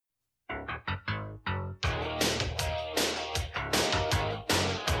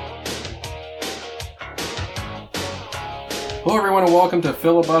Hello, everyone, and welcome to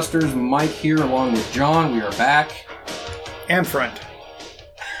Filibusters. Mike here, along with John. We are back. And friend.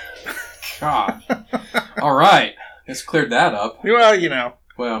 God. All right. Let's clear that up. Well, you know.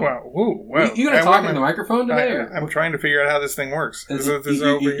 Well, you going to talk into the microphone today? I'm trying to figure out how this thing works.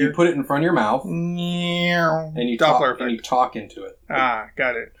 You put it in front of your mouth. And you talk into it. Ah,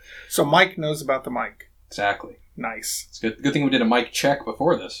 got it. So Mike knows about the mic. Exactly. Nice. It's good thing we did a mic check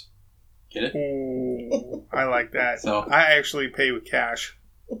before this. Get it? Ooh, I like that. So I actually pay with cash.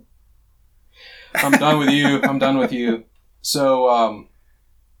 I'm done with you. So,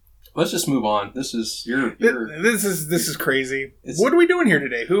 let's just move on. This is This is crazy. What are we doing here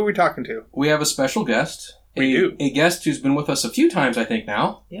today? Who are we talking to? We have a special guest. A guest who's been with us a few times, I think,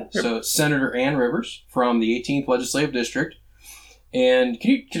 now. Yep. So Senator Ann Rivers from the 18th Legislative District. And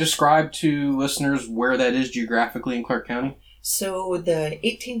can you describe to listeners where that is geographically in Clark County? So the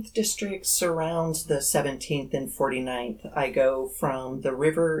 18th district surrounds the 17th and 49th. I go from the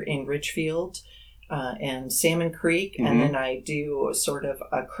river in Ridgefield and Salmon Creek, and then I do sort of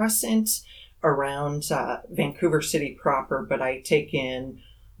a crescent around Vancouver City proper, but I take in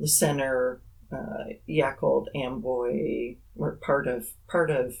the center, Yacolt, Amboy, or part of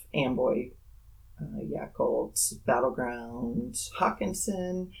Amboy, Yacolt, Battleground,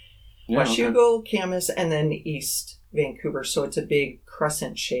 Hawkinson, Washougal, Camas, and then East Vancouver. So it's a big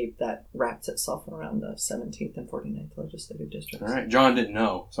crescent shape that wraps itself around the 17th and 49th legislative districts. All right. John didn't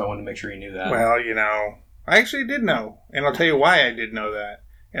know, so I wanted to make sure he knew that. Well, you know, I actually did know, and I'll tell you why I did know that.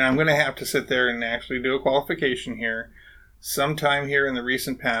 And I'm going to have to sit there and actually do a qualification here. Sometime here in the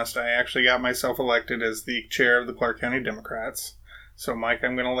recent past, I actually got myself elected as the chair of the Clark County Democrats. So, Mike,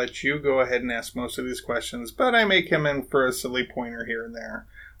 I'm going to let you go ahead and ask most of these questions, but I may come in for a silly pointer here and there.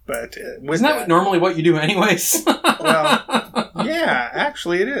 But isn't that normally what you do anyways? Well, yeah,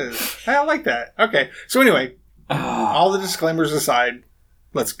 actually it is. I like that. Okay, so anyway, all the disclaimers aside,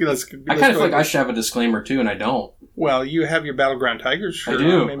 let's I kind of feel like I should have a disclaimer too, and I don't. Well, you have your Battleground Tigers shirt. I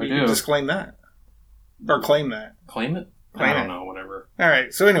do. Maybe you can disclaim that. Or claim that. Claim it? Claim I don't know, whatever. All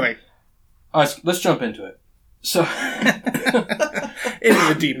right, so anyway. Let's jump into it. So into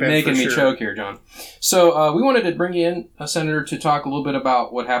the deep end, making me choke here, John. So we wanted to bring you in, Senator, to talk a little bit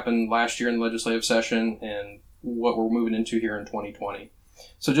about what happened last year in the legislative session and what we're moving into here in 2020.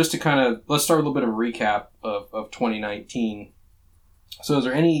 So just to let's start with a little bit of a recap of 2019. So is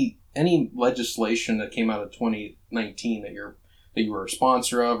there any legislation that came out of 2019 that you were a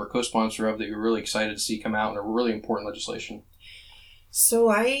sponsor of or co-sponsor of that you're really excited to see come out and a really important legislation? So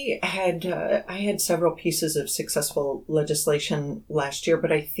I had several pieces of successful legislation last year,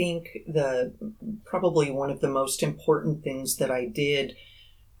 but I think probably one of the most important things that I did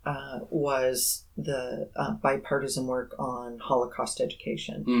was the bipartisan work on Holocaust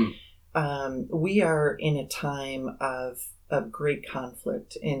education. We are in a time of great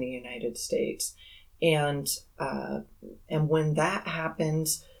conflict in the United States, and when that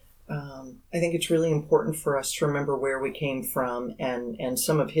happens, I think it's really important for us to remember where we came from and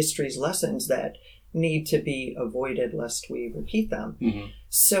some of history's lessons that need to be avoided lest we repeat them. Mm-hmm.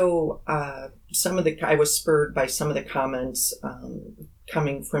 So I was spurred by some of the comments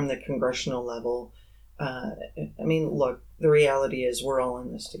coming from the congressional level. I mean, look, the reality is we're all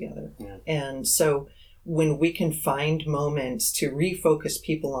in this together. Yeah. And so when we can find moments to refocus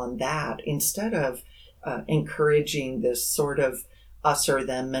people on that instead of encouraging this sort of us or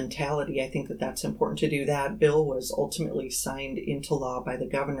them mentality, I think that's important to do. That bill was ultimately signed into law by the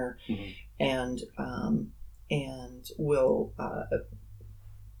governor, and will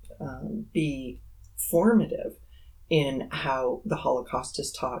be formative in how the Holocaust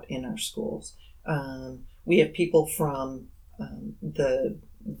is taught in our schools. We have people from the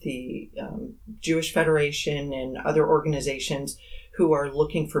Jewish Federation and other organizations who are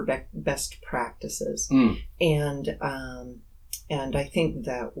looking for best practices, and I think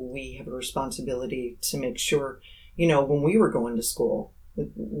that we have a responsibility to make sure, when we were going to school,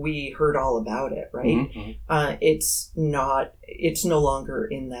 we heard all about it, right? Mm-hmm. It's no longer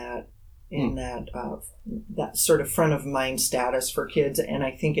in that sort of front of mind status for kids, and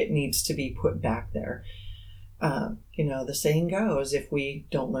I think it needs to be put back there. The saying goes, if we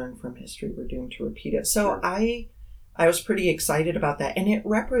don't learn from history, we're doomed to repeat it. So sure. I was pretty excited about that, and it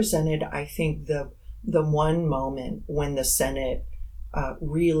represented, I think, the one moment when the Senate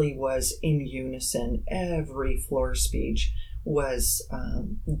really was in unison. Every floor speech was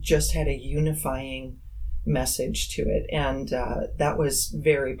just had a unifying message to it, and that was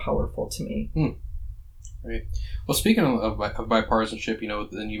very powerful to me. Right. Well, speaking of bipartisanship,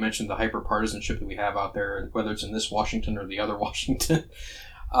 then you mentioned the hyper-partisanship that we have out there, whether it's in this Washington or the other Washington.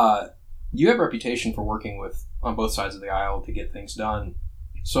 You have a reputation for working with on both sides of the aisle to get things done.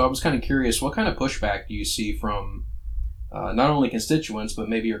 So I was kind of curious, what kind of pushback do you see from not only constituents but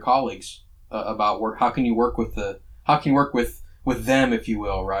maybe your colleagues about work? How can you work with them, if you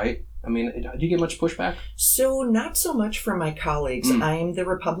will, right? I mean, do you get much pushback? So not so much from my colleagues. I'm the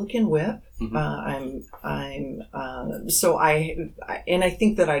Republican whip. So I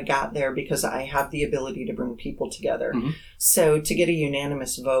think that I got there because I have the ability to bring people together. So to get a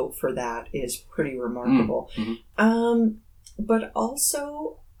unanimous vote for that is pretty remarkable. But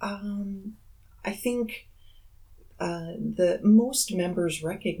also, I think the most members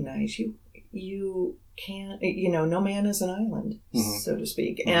recognize you can't, no man is an island, so to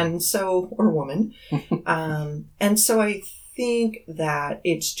speak, and so, or woman. And so I think that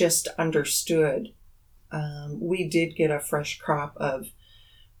it's just understood. We did get a fresh crop of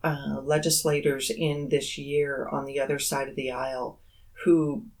legislators in this year on the other side of the aisle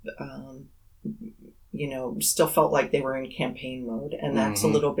who, still felt like they were in campaign mode. And that's a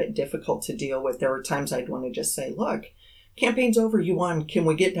little bit difficult to deal with. There were times I'd want to just say, look, campaign's over, you won. Can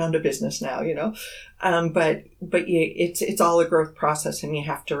we get down to business now? But it's all a growth process, and you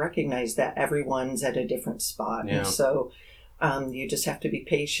have to recognize that everyone's at a different spot. Yeah. And so you just have to be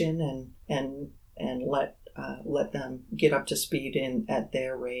patient and let them get up to speed at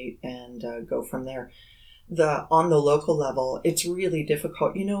their rate and go from there. On the local level, it's really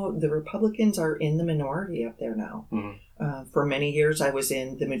difficult. The Republicans are in the minority up there now. For many years, I was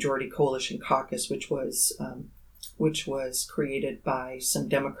in the Majority Coalition Caucus, which was created by some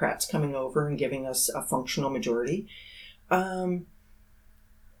Democrats coming over and giving us a functional majority. I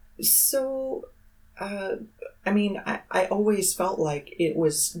always felt like it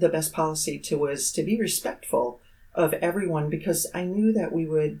was the best policy to be respectful of everyone, because I knew that we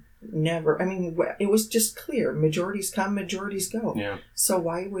would never, it was just clear, majorities come, majorities go. Yeah. So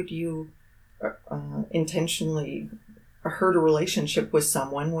why would you intentionally hurt a relationship with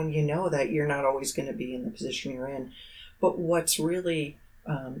someone when you know that you're not always going to be in the position you're in? But what's really,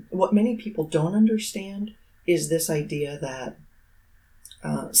 what many people don't understand is this idea that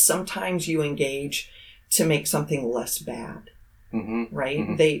sometimes you engage to make something less bad.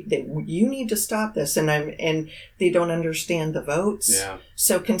 Right? You need to stop this, and they don't understand the votes. Yeah.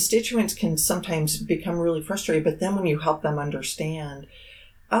 So constituents can sometimes become really frustrated, but then when you help them understand,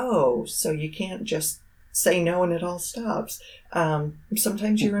 so you can't just say no and it all stops.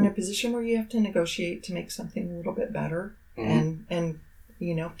 Sometimes you're in a position where you have to negotiate to make something a little bit better, and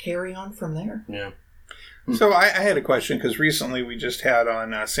carry on from there. Yeah. So I had a question, because recently we just had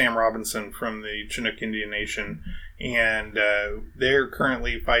on Sam Robinson from the Chinook Indian Nation, and they're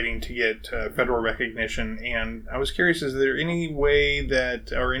currently fighting to get federal recognition. And I was curious, is there any way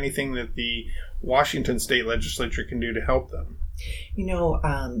that, or anything that the Washington State Legislature can do to help them?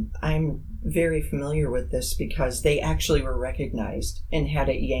 I'm very familiar with this because they actually were recognized and had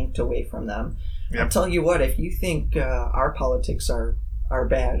it yanked away from them. Yep. I'll tell you what, if you think our politics are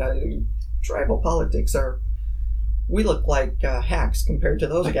bad, tribal politics we look like hacks compared to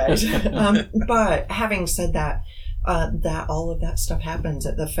those guys. But having said that, that all of that stuff happens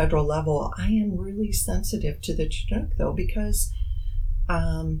at the federal level. I am really sensitive to the Chinook, though, because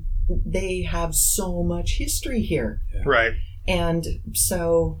they have so much history here. Yeah. Right. And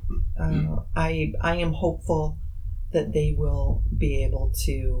so I am hopeful that they will be able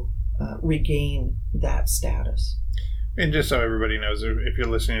to regain that status. And just so everybody knows, if you're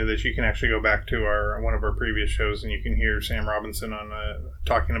listening to this, you can actually go back to one of our previous shows, and you can hear Sam Robinson on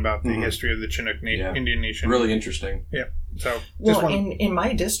talking about the history of the Chinook Indian Nation. Really interesting. Yeah. So, in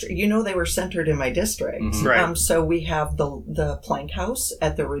my district, they were centered in my district. Right. So we have the Plank House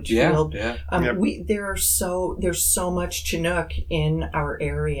at the Ridgefield. Yeah. There's so much Chinook in our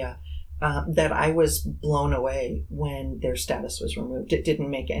area that I was blown away when their status was removed. It didn't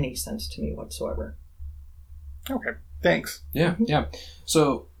make any sense to me whatsoever. Okay. Thanks. Yeah.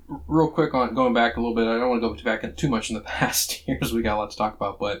 So, real quick on going back a little bit, I don't want to go back too much in the past years. We got a lot to talk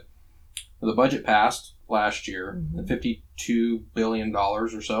about, but the budget passed last year, the $52 billion or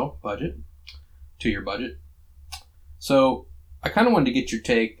so budget, 2-year budget. So, I kind of wanted to get your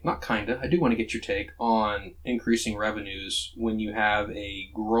take, I do want to get your take on increasing revenues when you have a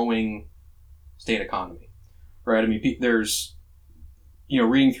growing state economy, right? There's...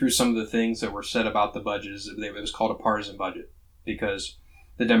 reading through some of the things that were said about the budget, it was called a partisan budget because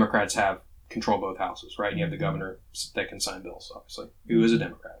the Democrats have control both houses, right? And you have the governor that can sign bills, obviously, who is a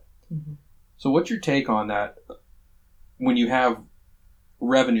Democrat. So what's your take on that when you have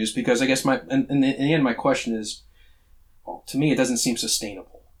revenues? Because I guess in the end, my question is, to me, it doesn't seem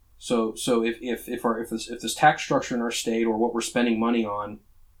sustainable. So if this tax structure in our state or what we're spending money on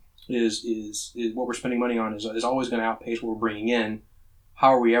is what we're spending money on is always going to outpace what we're bringing in.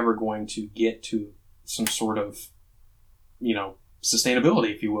 How are we ever going to get to some sort of,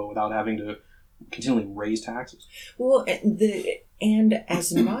 sustainability, if you will, without having to continually raise taxes? Well, and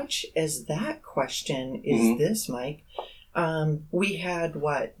as much as that question is this, Mike, we had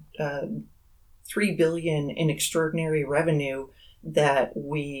 $3 billion in extraordinary revenue that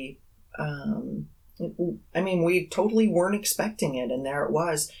we totally weren't expecting it, and there it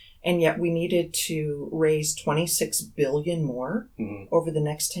was. And yet we needed to raise $26 billion more over the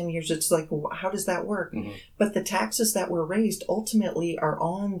next 10 years. It's like, how does that work? But the taxes that were raised ultimately are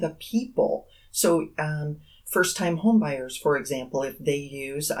on the people. So first-time homebuyers, for example, if they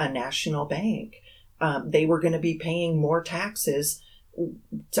use a national bank, they were going to be paying more taxes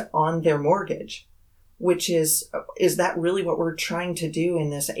on their mortgage. Which is that really what we're trying to do in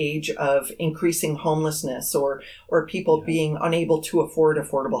this age of increasing homelessness or people being unable to afford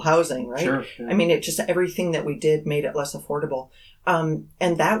affordable housing, right? Sure. I mean, it just, everything that we did made it less affordable. And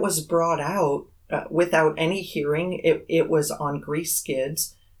that was brought out without any hearing. It was on grease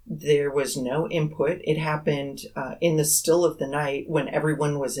skids. There was no input. It happened in the still of the night when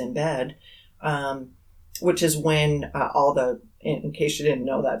everyone was in bed, which is when in case you didn't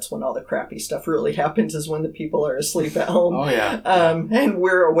know, that's when all the crappy stuff really happens, is when the people are asleep at home. Oh, yeah. And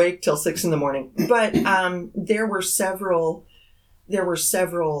we're awake till 6 a.m. But there were several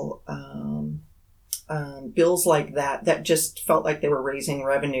bills like that just felt like they were raising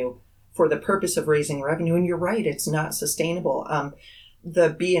revenue for the purpose of raising revenue. And you're right, it's not sustainable.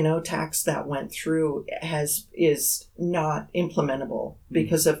 The B&O tax that went through is not implementable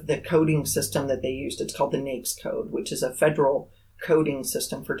because of the coding system that they used. It's called the NAICS code, which is a federal coding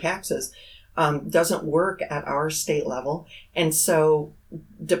system for taxes. Doesn't work at our state level. And so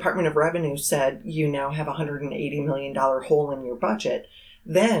Department of Revenue said, you now have a $180 million hole in your budget.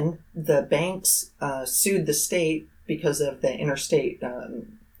 Then the banks sued the state because of the interstate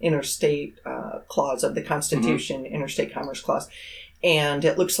clause of the Constitution, interstate commerce clause. And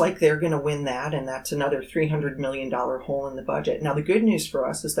it looks like they're going to win that, and that's another $300 million hole in the budget. Now, the good news for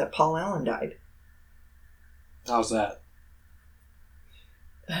us is that Paul Allen died. How's that?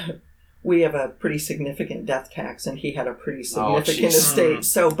 We have a pretty significant death tax, and he had a pretty significant estate.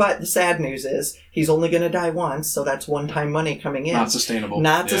 So, but the sad news is he's only going to die once, so that's one-time money coming in. Not sustainable.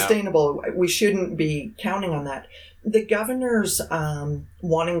 Not sustainable. We shouldn't be counting on that. The governor's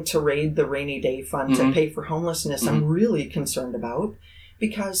wanting to raid the rainy day fund to pay for homelessness, I'm really concerned about,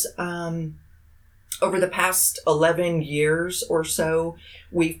 because over the past 11 years or so,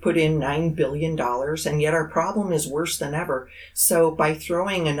 we've put in $9 billion, and yet our problem is worse than ever. So by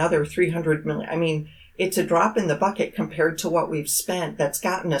throwing another $300 million, it's a drop in the bucket compared to what we've spent that's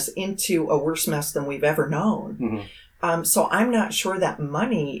gotten us into a worse mess than we've ever known. So I'm not sure that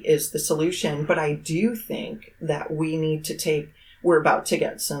money is the solution, but I do think that we need to we're about to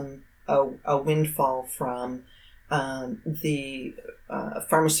get a windfall from the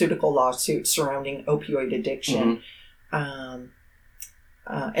pharmaceutical lawsuit surrounding opioid addiction.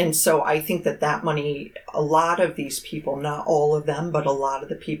 And so I think that money, a lot of these people, not all of them, but a lot of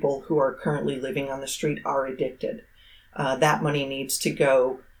the people who are currently living on the street are addicted. That money needs to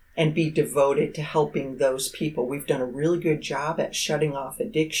go and be devoted to helping those people. We've done a really good job at shutting off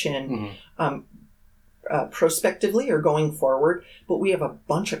addiction prospectively or going forward, but we have a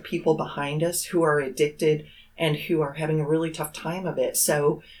bunch of people behind us who are addicted and who are having a really tough time of it.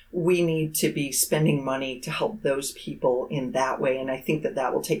 So we need to be spending money to help those people in that way, and I think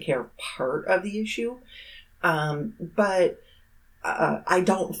that will take care of part of the issue. But I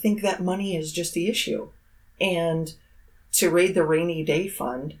don't think that money is just the issue. And to raid the rainy day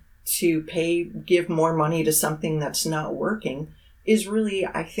fund, to give more money to something that's not working, is really,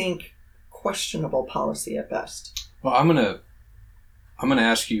 I think, questionable policy at best. Well, I'm gonna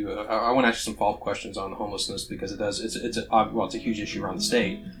ask you. I want to ask you some follow-up questions on homelessness, because it's a huge issue around the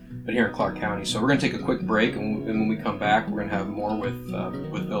state, but here in Clark County. So we're gonna take a quick break, and when we come back, we're gonna have more with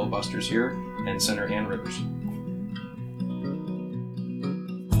filibusters here and Senator Ann Rivers.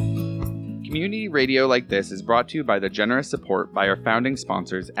 Community radio like this is brought to you by the generous support by our founding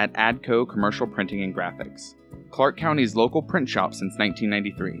sponsors at ADCO Commercial Printing and Graphics, Clark County's local print shop since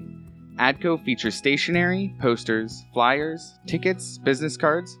 1993. ADCO features stationery, posters, flyers, tickets, business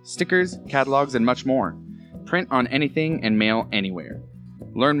cards, stickers, catalogs, and much more. Print on anything and mail anywhere.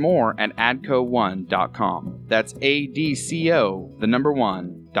 Learn more at adco1.com. That's ADCO, the number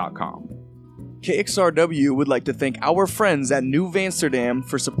 1.com. KXRW would like to thank our friends at New Vansterdam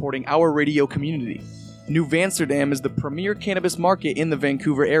for supporting our radio community. New Vansterdam is the premier cannabis market in the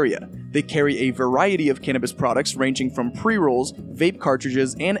Vancouver area. They carry a variety of cannabis products ranging from pre-rolls, vape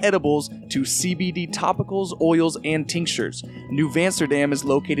cartridges, and edibles to CBD topicals, oils, and tinctures. New Amsterdam is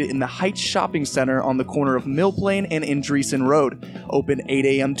located in the Heights Shopping Center on the corner of Mill Plain and Andreessen Road. Open 8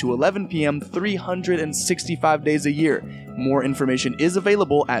 a.m. to 11 p.m. 365 days a year. More information is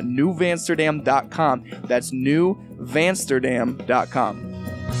available at newvansterdam.com. That's newvansterdam.com.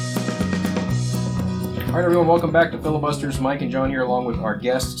 All right, everyone, welcome back to Filibusters. Mike and John here, along with our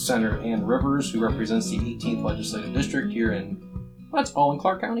guest, Senator Ann Rivers, who represents the 18th Legislative District here in, well, that's all in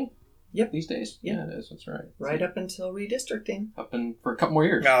Clark County? Yep. These days? Yep. Yeah, it is. That's right. Right up until redistricting. Up in for a couple more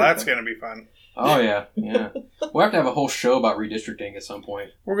years. Now that's going to be fun. Oh, yeah, yeah. We'll have to have a whole show about redistricting at some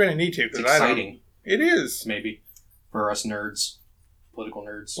point. We're going to need to. It's Because exciting. It is. Maybe. For us nerds. Political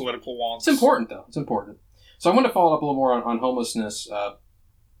nerds. Political wonks. It's important, though. It's important. So I want to follow up a little more on homelessness.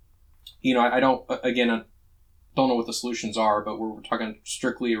 I don't know what the solutions are, but we're talking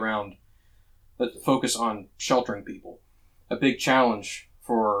strictly around the focus on sheltering people. A big challenge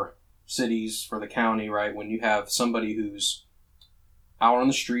for cities, for the county, right? When you have somebody who's out on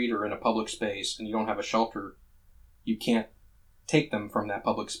the street or in a public space and you don't have a shelter, you can't take them from that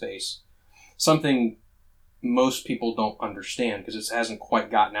public space. Something most people don't understand because it hasn't quite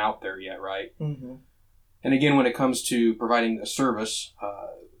gotten out there yet, right? Mm-hmm. And again, when it comes to providing a service,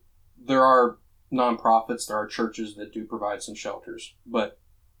 there are nonprofits, there are churches that do provide some shelters. But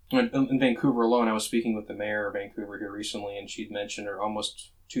in Vancouver alone, I was speaking with the mayor of Vancouver here recently, and she'd mentioned there are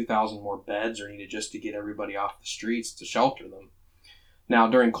almost 2,000 more beds are needed just to get everybody off the streets to shelter them. Now,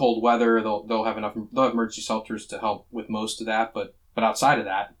 during cold weather, they'll have emergency shelters to help with most of that, but outside of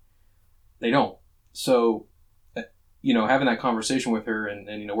that, they don't. So, having that conversation with her, and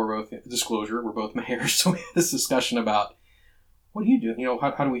we're both, disclosure, we're both mayors, so we had this discussion about, what do you do?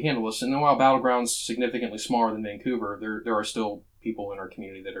 How do we handle this? And while Battleground's significantly smaller than Vancouver, there are still people in our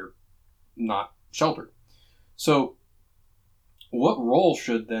community that are not sheltered. So what role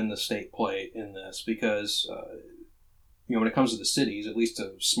should then the state play in this? Because, when it comes to the cities, at least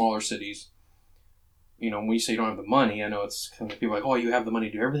to smaller cities, when we say you don't have the money, I know it's kind of people like, oh, you have the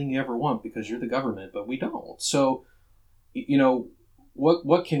money to do everything you ever want because you're the government, but we don't. So,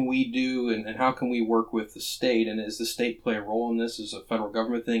 what can we do and how can we work with the state? And does the state play a role in this? Is it a federal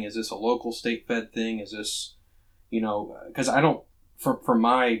government thing? Is this a local state fed thing? Is this, because I don't, from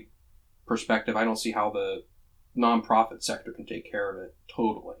my perspective, I don't see how the nonprofit sector can take care of it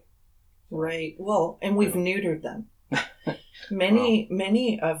totally. Right. Well, and we've neutered them.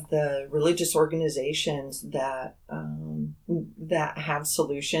 Many of the religious organizations that have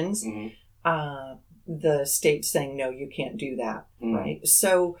solutions, Mm-hmm. The state's saying, no, you can't do that. Right.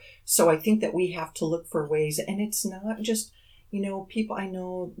 So I think that we have to look for ways, and it's not just, people, I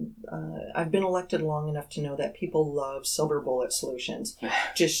know, I've been elected long enough to know that people love silver bullet solutions.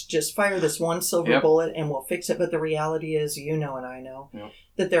 Just fire this one silver bullet and we'll fix it. But the reality is, and I know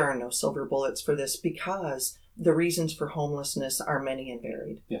that there are no silver bullets for this because the reasons for homelessness are many and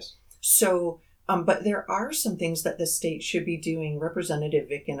varied. Yes. So, but there are some things that the state should be doing. Representative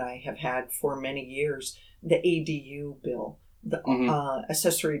Vick and I have had for many years the ADU bill, the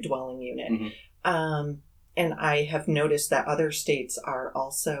accessory dwelling unit. Mm-hmm. And I have noticed that other states are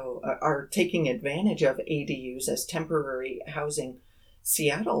also are taking advantage of ADUs as temporary housing.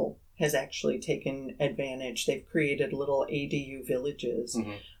 Seattle has actually taken advantage. They've created little ADU villages.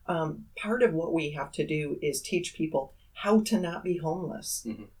 Mm-hmm. Part of what we have to do is teach people how to not be homeless.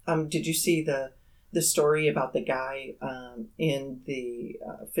 Mm-hmm. Did you see the story about the guy in the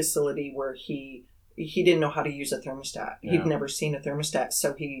facility where he didn't know how to use a thermostat? Yeah. He'd never seen a thermostat,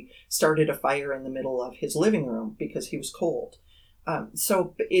 so he started a fire in the middle of his living room because he was cold.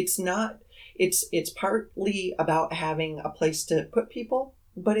 So it's partly about having a place to put people,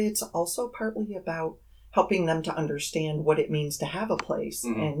 but it's also partly about helping them to understand what it means to have a place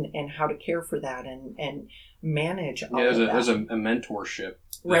and how to care for that and manage all of that. There's a mentorship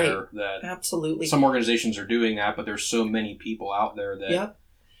right. there that absolutely. Some organizations are doing that, but there's so many people out there that... Yep.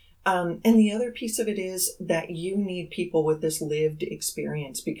 And the other piece of it is that you need people with this lived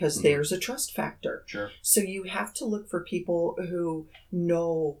experience because there's a trust factor. Sure. So you have to look for people who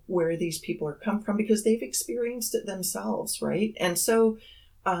know where these people are come from because they've experienced it themselves, right? And so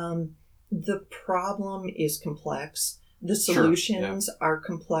the problem is complex. The solutions are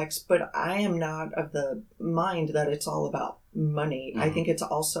complex, but I am not of the mind that it's all about money. I think it's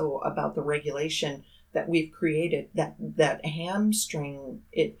also about the regulation that we've created that hamstring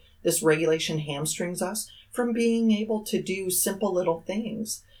it. This regulation hamstrings us from being able to do simple little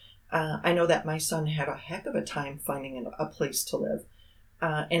things. I know that my son had a heck of a time finding a place to live.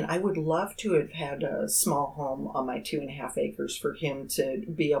 And I would love to have had a small home on my 2.5 acres for him to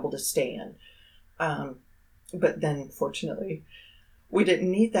be able to stay in. But then, fortunately, we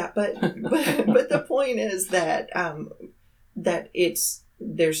didn't need that. But the point is that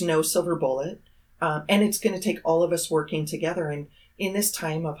there's no silver bullet, and it's going to take all of us working together. And in this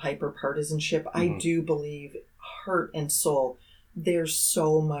time of hyper-partisanship, I do believe, heart and soul, there's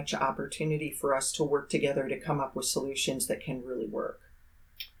so much opportunity for us to work together to come up with solutions that can really work.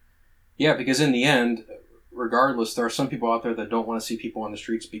 Yeah, because in the end, regardless, there are some people out there that don't want to see people on the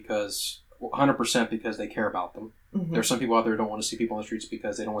streets because 100% because they care about them. Mm-hmm. There are some people out there who don't want to see people on the streets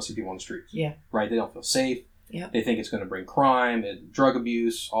because they don't want to see people on the streets. Yeah. Right? They don't feel safe. Yeah. They think it's going to bring crime and drug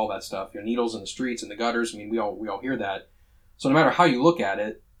abuse, all that stuff. Needles in the streets and the gutters. I mean, we all hear that. So no matter how you look at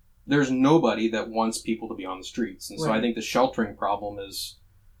it, there's nobody that wants people to be on the streets. And so I think the sheltering problem is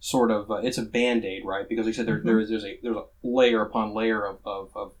sort of it's a Band-Aid, right? Because like I said, there's a layer upon layer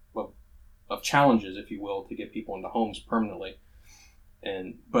of challenges, if you will, to get people into homes permanently.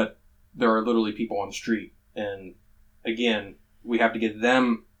 But there are literally people on the street, and again, we have to get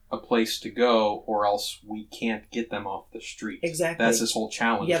them a place to go, or else we can't get them off the street. Exactly. That's this whole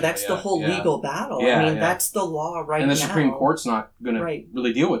challenge. Yeah, that's the whole legal battle. I mean, that's the law right now. And the Supreme Court's not going to Right.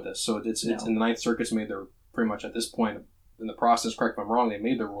 really deal with this. So it's in the Ninth Circuit's made their, pretty much at this point in the process, correct if I'm wrong, they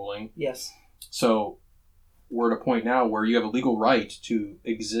made their ruling. Yes. So we're at a point now where you have a legal right to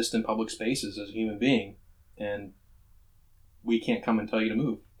exist in public spaces as a human being, and we can't come and tell you to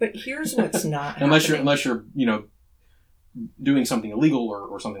move. But here's what's not unless happening. you're doing something illegal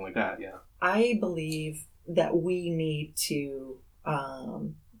or something like that. Yeah. I believe that we need to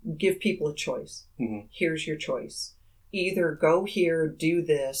give people a choice. Mm-hmm. Here's your choice: either go here, do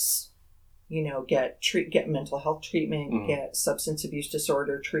this, get mental health treatment, get substance abuse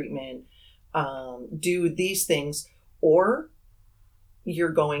disorder treatment, do these things, or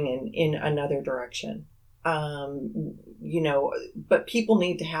you're going in another direction. But people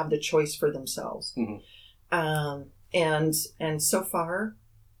need to have the choice for themselves. Mm-hmm. And so far,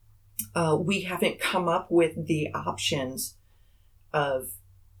 we haven't come up with the options of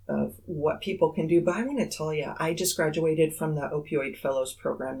what people can do. But I want to tell you, I just graduated from the Opioid Fellows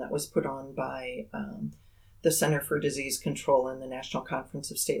program that was put on by the Center for Disease Control and the National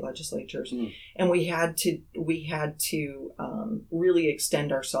Conference of State Legislatures, and we had to really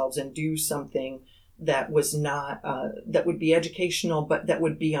extend ourselves and do something that was not that would be educational, but that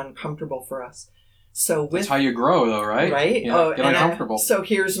would be uncomfortable for us. So that's how you grow, though, right? Right. Yeah, get uncomfortable. So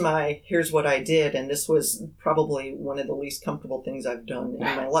here's what I did, and this was probably one of the least comfortable things I've done in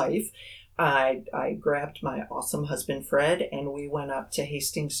my life. I grabbed my awesome husband Fred, and we went up to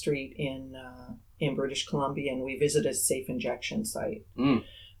Hastings Street in British Columbia, and we visited a safe injection site.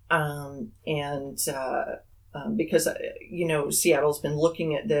 Because Seattle's been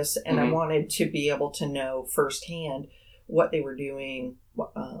looking at this, and I wanted to be able to know firsthand what they were doing,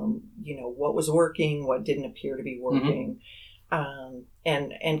 what was working, what didn't appear to be working,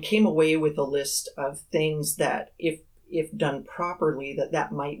 and came away with a list of things that, if done properly,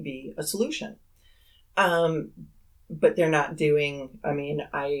 that might be a solution. But they're not doing. I mean,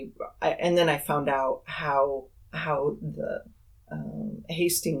 and then I found out how the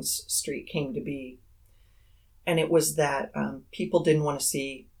Hastings Street came to be, and it was that people didn't want to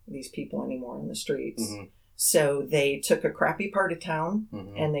see these people anymore in the streets. So they took a crappy part of town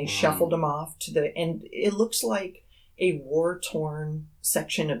and they shuffled them off and it looks like a war-torn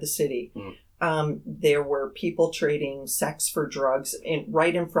section of the city. There were people trading sex for drugs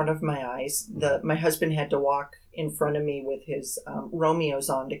right in front of my eyes. My husband had to walk in front of me with his Romeos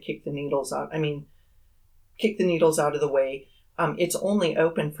on to kick the needles out. Kick the needles out of the way. It's only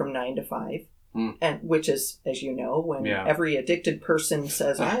open from 9 to 5. And which is, as you know, when every addicted person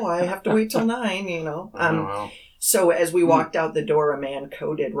says, "Oh, I have to wait till 9," So as we walked out the door, a man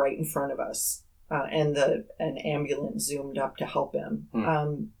coded right in front of us, and an ambulance zoomed up to help him.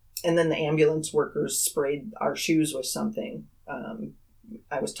 And then the ambulance workers sprayed our shoes with something.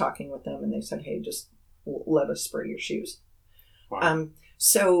 I was talking with them, and they said, "Hey, just let us spray your shoes." Wow.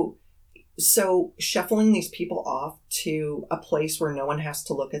 So shuffling these people off to a place where no one has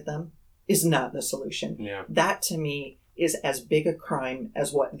to look at them is not the solution. Yeah. That to me is as big a crime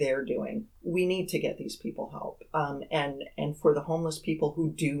as what they're doing. We need to get these people help. And for the homeless people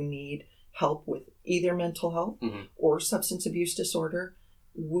who do need help with either mental health or substance abuse disorder,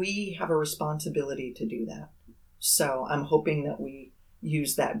 we have a responsibility to do that. So I'm hoping that we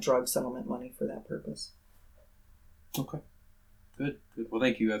use that drug settlement money for that purpose. Okay. Good. Well,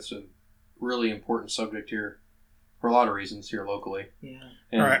 thank you. That's a really important subject here for a lot of reasons here locally. Yeah.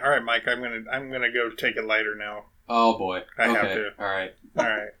 All right, Mike. I'm gonna go take it lighter now. Oh boy. I have Okay. to. All right. All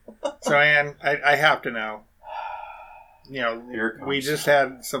right. So, Ann, I have to know. You Here know, it comes. we just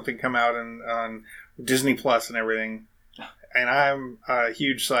had something come out on Disney Plus and everything, and I'm a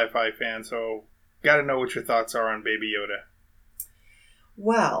huge sci-fi fan, so got to know what your thoughts are on Baby Yoda.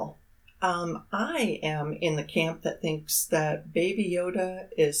 Well, I am in the camp that thinks that Baby Yoda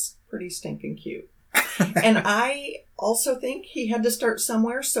is pretty stinking cute. And I also think he had to start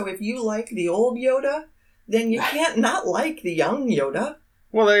somewhere, so if you like the old Yoda, then you can't not like the young Yoda.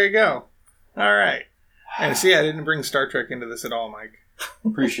 Well, there you go. All right. And see, I didn't bring Star Trek into this at all, Mike.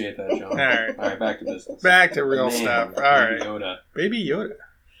 Appreciate that, John. All right. All right, back to business. Back to real Man, stuff. All Baby right. Yoda. Baby Yoda.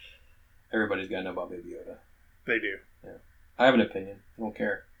 Everybody's got to know about Baby Yoda. They do. I have an opinion. I don't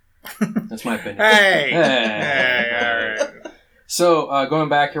care. That's my opinion. Hey. Hey. All right. So, going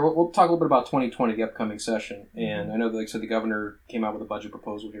back here, we'll talk a little bit about 2020, the upcoming session. And I know, like I said, the governor came out with a budget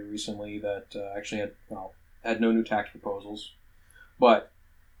proposal here recently that actually had no new tax proposals. But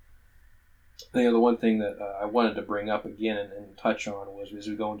the one thing that I wanted to bring up again and touch on was as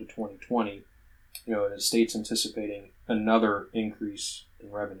we go into 2020, the state's anticipating another increase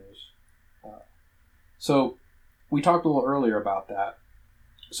in revenues. So we talked a little earlier about that.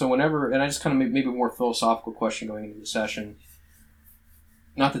 So whenever, and I just kind of maybe a more philosophical question going into the session,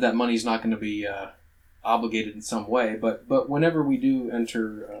 not that money's not going to be obligated in some way, but whenever we do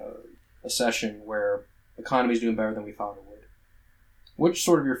enter a session where the economy's doing better than we thought it would, what's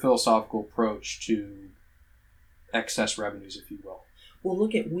sort of your philosophical approach to excess revenues, if you will? Well,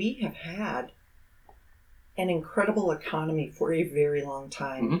 we have had an incredible economy for a very long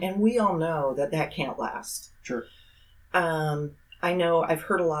time, and we all know that can't last. Sure. I know I've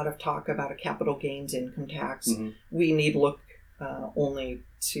heard a lot of talk about a capital gains income tax. Mm-hmm. We need look only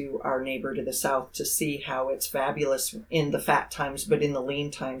to our neighbor to the south to see how it's fabulous in the fat times, but in the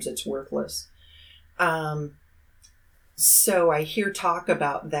lean times, it's worthless. So I hear talk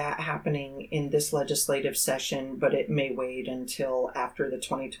about that happening in this legislative session, but it may wait until after the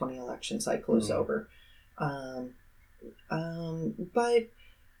 2020 election cycle is over. But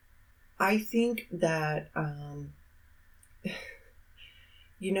I think that,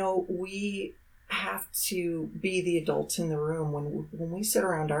 we have to be the adults in the room when we sit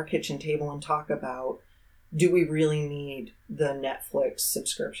around our kitchen table and talk about, do we really need the Netflix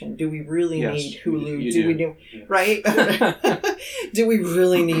subscription? Do we really need Hulu? Right? Do we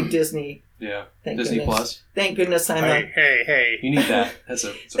really need Disney? Yeah. Thank Disney goodness. Plus. Thank goodness Hey. You need that. It's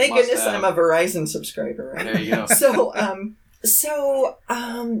thank goodness I'm a Verizon subscriber. Right? There you go. So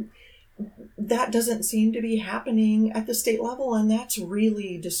that doesn't seem to be happening at the state level, and that's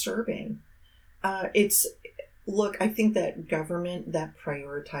really disturbing. I think that government that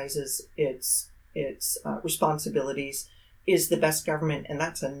prioritizes its responsibilities is the best government, and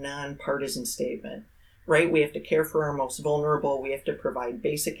that's a nonpartisan statement, right? We have to care for our most vulnerable. We have to provide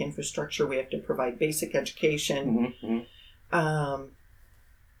basic infrastructure. We have to provide basic education.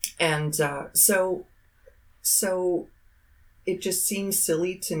 So it just seems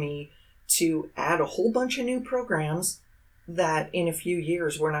silly to me to add a whole bunch of new programs that in a few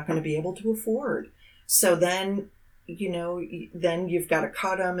years we're not going to be able to afford. So then, then you've got to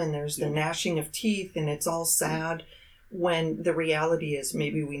cut them, and there's the gnashing of teeth, and it's all sad, when the reality is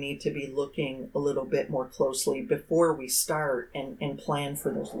maybe we need to be looking a little bit more closely before we start and plan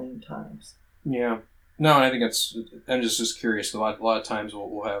for those lean times. Yeah. No, and I think I'm just curious. A lot of times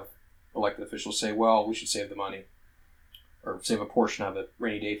we'll have elected officials say, well, we should save the money or save a portion of it,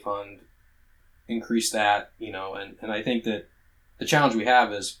 rainy day fund, increase that, and I think that the challenge we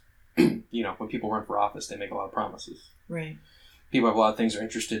have is, when people run for office, they make a lot of promises. Right. People have a lot of things they're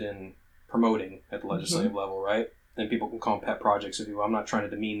interested in promoting at the legislative level, right? And people can call them pet projects if you will. I'm not trying to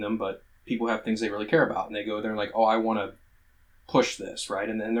demean them, but people have things they really care about, and they go there and like, oh, I want to push this, right?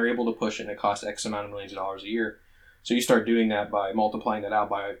 And then they're able to push it, and it costs X amount of millions of dollars a year. So you start doing that by multiplying that out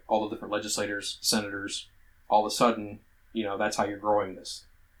by all the different legislators, senators. All of a sudden, that's how you're growing this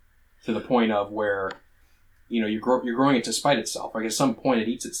to the point of where, you're growing it to spite itself. Like at some point, it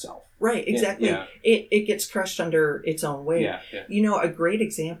eats itself. Right, exactly. Yeah. It gets crushed under its own weight. Yeah. A great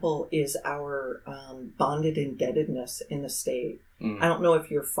example is our bonded indebtedness in the state. I don't know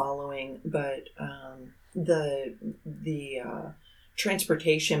if you're following, but the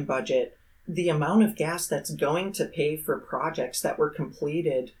transportation budget, the amount of gas that's going to pay for projects that were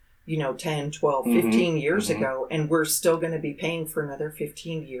completed 10, 12, 15 years ago, and we're still going to be paying for another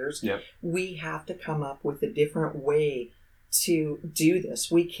 15 years. Yep. We have to come up with a different way to do this.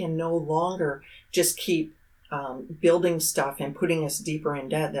 We can no longer just keep building stuff and putting us deeper in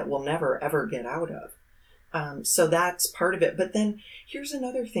debt that we'll never, ever get out of. So that's part of it. But then here's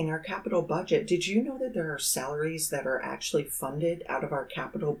another thing, our capital budget. Did you know that there are salaries that are actually funded out of our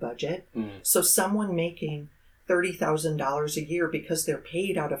capital budget? So someone making $30,000 a year because they're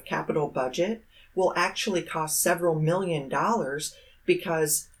paid out of capital budget will actually cost several $1 million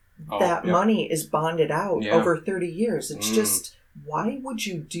because money is bonded out over 30 years. It's just, why would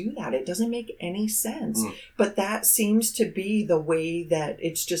you do that? It doesn't make any sense. But that seems to be the way that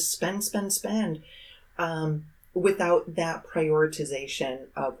it's just spend, without that prioritization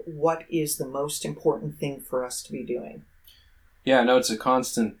of what is the most important thing for us to be doing. Yeah, no, it's a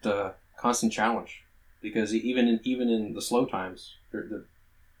constant challenge, because even in the slow times, there's going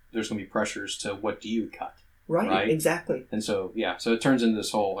to be pressures to what do you cut. Right, exactly. And so, so it turns into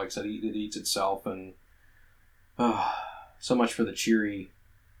this whole, like I said, it eats itself, and so much for the cheery,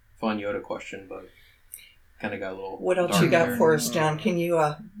 fun Yoda question, but kind of got a little... What else you got for us, John? Can you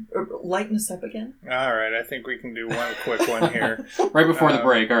lighten us up again? All right, I think we can do one quick one here. Right before the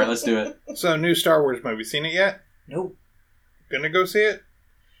break. All right, let's do it. So, new Star Wars movie. Seen it yet? Nope. Gonna go see it?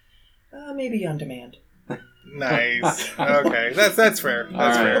 Maybe on demand. Nice. Okay, that's fair.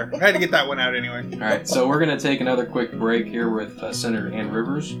 That's fair. I had to get that one out anyway. All right, so we're going to take another quick break here with Senator Ann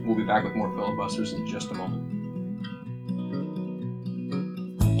Rivers. We'll be back with more filibusters in just a moment.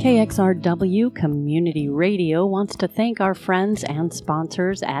 KXRW Community Radio wants to thank our friends and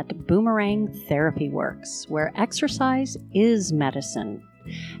sponsors at Boomerang Therapy Works, where exercise is medicine.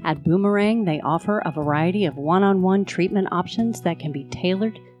 At Boomerang, they offer a variety of one-on-one treatment options that can be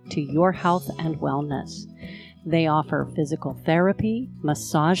tailored to your health and wellness. They offer physical therapy,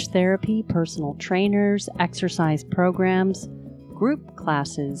 massage therapy, personal trainers, exercise programs, group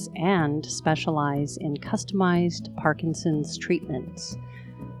classes, and specialize in customized Parkinson's treatments.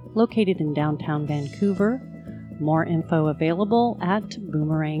 Located in downtown Vancouver, more info available at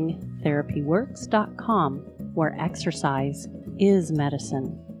boomerangtherapyworks.com, where exercise is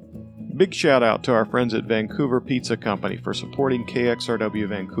medicine. Big shout out to our friends at Vancouver Pizza Company for supporting KXRW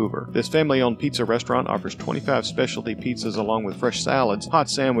Vancouver. This family-owned pizza restaurant offers 25 specialty pizzas along with fresh salads, hot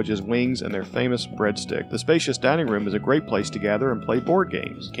sandwiches, wings, and their famous breadstick. The spacious dining room is a great place to gather and play board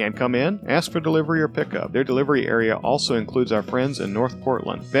games. Can't come in? Ask for delivery or pickup. Their delivery area also includes our friends in North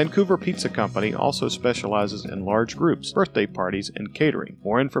Portland. Vancouver Pizza Company also specializes in large groups, birthday parties, and catering.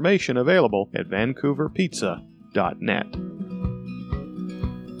 More information available at vancouverpizza.net.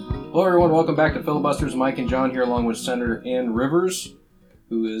 Hello, everyone. Welcome back to Filibusters. Mike and John here, along with Senator Ann Rivers,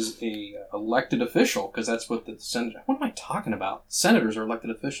 who is a elected official, because that's what the senator... What am I talking about? Senators are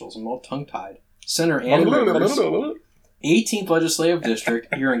elected officials. I'm all tongue-tied. Senator Ann Rivers, 18th Legislative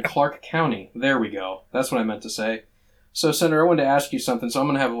District here in Clark County. There we go. That's what I meant to say. So, Senator, I wanted to ask you something. So I'm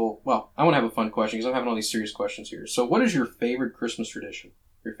going to have I want to have a fun question, because I'm having all these serious questions here. So what is your favorite Christmas tradition,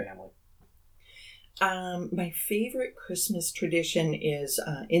 your family? My favorite Christmas tradition is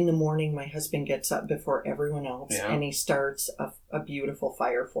in the morning, my husband gets up before everyone else and he starts a beautiful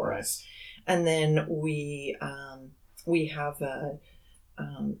fire for us. And then we have a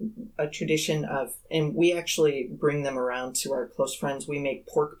tradition of, and we actually bring them around to our close friends. We make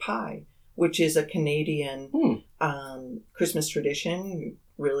pork pie, which is a Canadian Christmas tradition.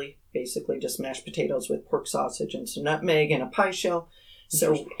 Really, basically just mashed potatoes with pork sausage and some nutmeg and a pie shell.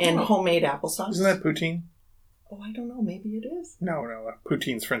 So, and homemade applesauce. Isn't that poutine? Oh, I don't know. Maybe it is. No.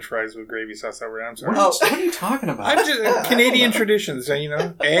 Poutine's French fries with gravy sauce over it. I'm sorry. What are you talking about? I'm just Canadian traditions, you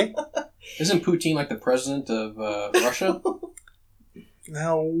know. Eh? Isn't Putin like the president of Russia?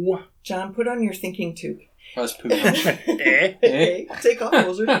 No. John, put on your thinking tube. That's Putin. Eh? Take off,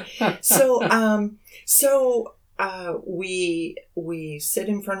 Wilson. So we sit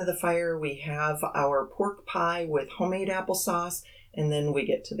in front of the fire. We have our pork pie with homemade applesauce. And then we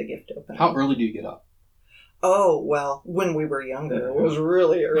get to the gift opening. How early do you get up? Oh, well, when we were younger, it was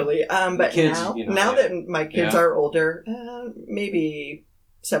really early. But kids, now that my kids are older, maybe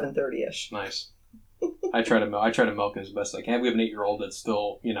 7:30ish. Nice. I try to milk it as best I can. We have an 8-year-old that's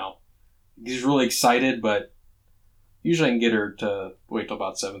still, he's really excited, but usually I can get her to wait till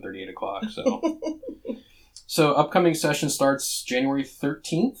about 7:30, 8 o'clock. So upcoming session starts January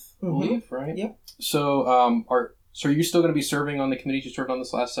 13th, I believe, right? Yep. So are you still going to be serving on the committees you served on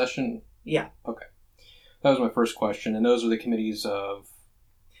this last session? Yeah. Okay. That was my first question. And those are the committees of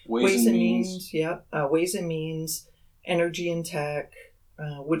Ways and Means. Yep. Ways and Means, Energy and Tech,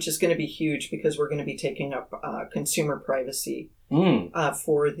 which is going to be huge because we're going to be taking up consumer privacy in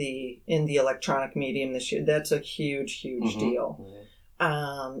the electronic medium this year. That's a huge deal.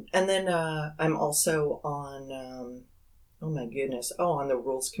 Mm-hmm. And then I'm also on, on the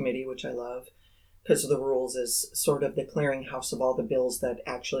Rules Committee, which I love. Because the rules is sort of the clearinghouse of all the bills that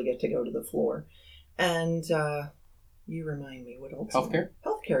actually get to go to the floor. And you remind me, what else? Healthcare?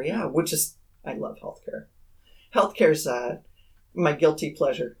 Healthcare, yeah, which is, I love healthcare. Healthcare's my guilty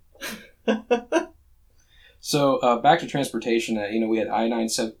pleasure. So back to transportation. We had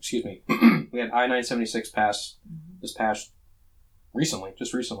we had I-976 pass this past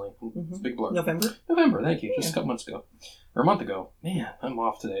just recently. It's a big blur. November. Thank you. Just a couple months ago, or a month ago. Man, I'm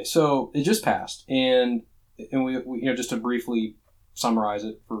off today. So it just passed, and we just to briefly summarize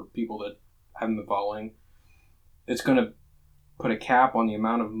it for people that haven't been following, it's going to put a cap on the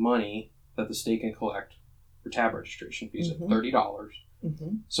amount of money that the state can collect for tab registration fees at $30.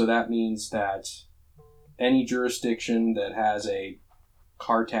 Mm-hmm. So that means that any jurisdiction that has a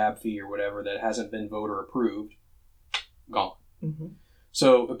car tab fee or whatever that hasn't been voter approved, gone. Mm-hmm.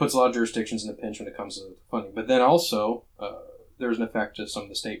 So it puts a lot of jurisdictions in a pinch when it comes to funding. But then also, there's an effect to some of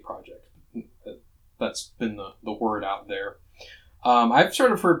the state projects. That's been the word out there. I've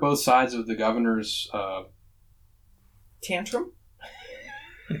sort of heard both sides of the governor's tantrum.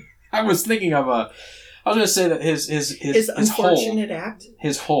 I was thinking of I was going to say that his unfortunate act,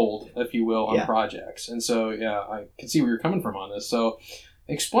 his hold, if you will, on projects. And so, I can see where you're coming from on this. So,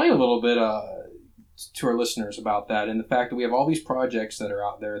 explain a little bit to our listeners about that and the fact that we have all these projects that are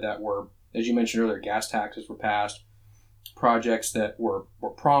out there that were, as you mentioned earlier, gas taxes were passed, projects that were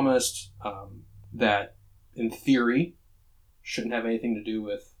promised that, in theory, shouldn't have anything to do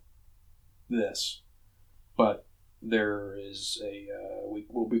with this, but there is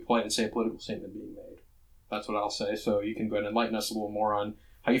we'll be polite and say a political statement being made. That's what I'll say. So you can go ahead and enlighten us a little more on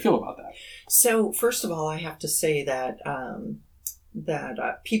how you feel about that. So first of all, I have to say that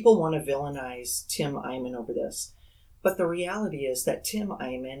people want to villainize Tim Eyman over this, but the reality is that Tim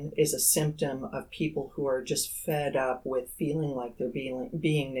Eyman is a symptom of people who are just fed up with feeling like they're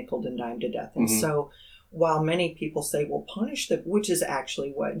being nickeled and dimed to death, and so. While many people say, well, punish them, which is actually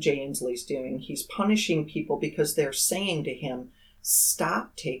what Jay Inslee's doing. He's punishing people because they're saying to him,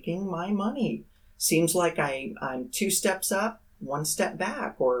 stop taking my money. Seems like I'm 2 steps up, 1 step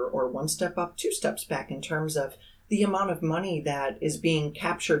back, or 1 step up, 2 steps back in terms of the amount of money that is being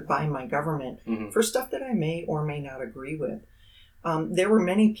captured by my government for stuff that I may or may not agree with. There were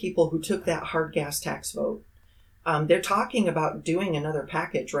many people who took that hard gas tax vote. They're talking about doing another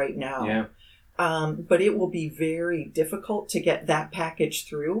package right now. Yeah. But it will be very difficult to get that package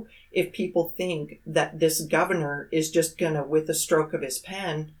through if people think that this governor is just going to, with a stroke of his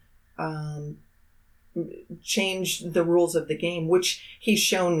pen, change the rules of the game, which he's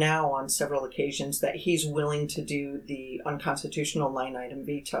shown now on several occasions that he's willing to do the unconstitutional line item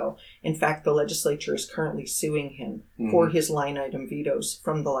veto. In fact, the legislature is currently suing him for his line item vetoes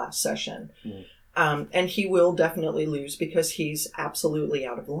from the last session. And he will definitely lose because he's absolutely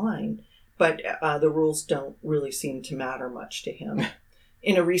out of line. But the rules don't really seem to matter much to him.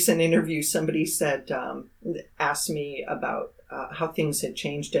 In a recent interview, somebody asked me about how things had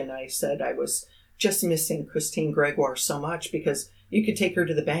changed, and I said I was just missing Christine Gregoire so much because you could take her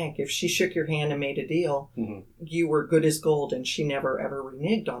to the bank. If she shook your hand and made a deal, you were good as gold, and she never, ever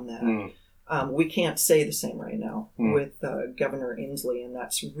reneged on that. We can't say the same right now with Governor Inslee, and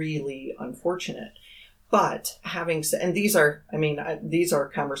that's really unfortunate. But having said, and these are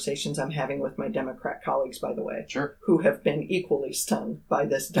conversations I'm having with my Democrat colleagues, by the way, who have been equally stung by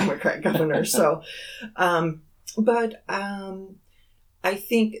this Democrat governor. So, but I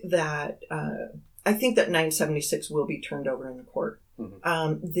think that 976 will be turned over in the court.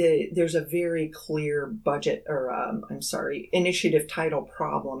 There's a very clear budget, initiative title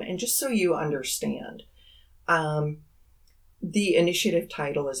problem, and just so you understand. The initiative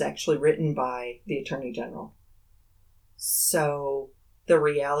title is actually written by the Attorney General. So the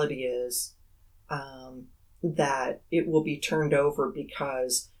reality is that it will be turned over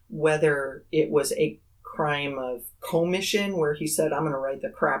because whether it was a crime of commission where he said, I'm going to write the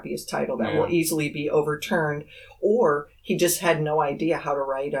crappiest title that will easily be overturned, or he just had no idea how to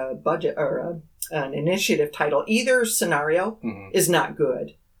write a budget or an initiative title. Either scenario is not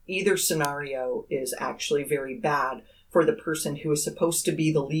good. Either scenario is actually very bad for the person who is supposed to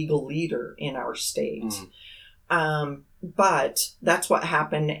be the legal leader in our state. But that's what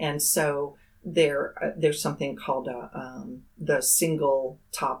happened. And so there's something called the single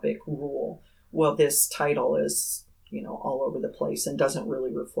topic rule. Well, this title is, all over the place and doesn't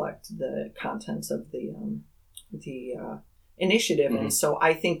really reflect the contents of the initiative. And so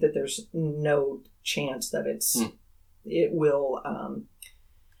I think that there's no chance that it will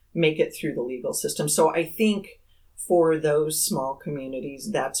make it through the legal system. So I think for those small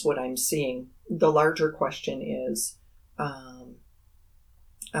communities, that's what I'm seeing. The larger question is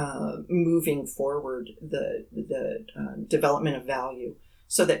moving forward the development of value.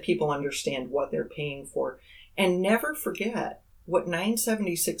 so that people understand what they're paying for. And never forget what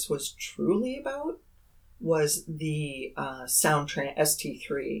 976 was truly about was the Soundtran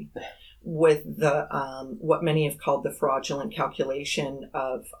ST3 with the what many have called the fraudulent calculation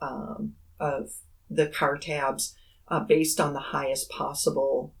of the car tabs based on the highest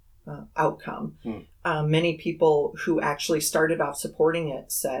possible outcome. Many people who actually started off supporting it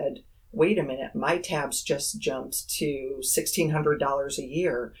said, wait a minute, my tabs just jumped to $1,600 a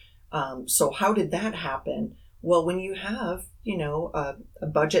year. So how did that happen? Well, when you have, a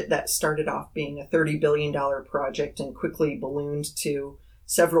budget that started off being a $30 billion project and quickly ballooned to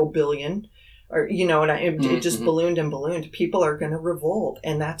several billion, or, it just ballooned and ballooned, people are going to revolt.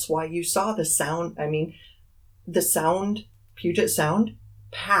 And that's why you saw the sound. I mean, the sound, Puget Sound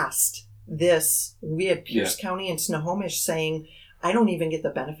passed this. We had Pierce County and Snohomish saying, I don't even get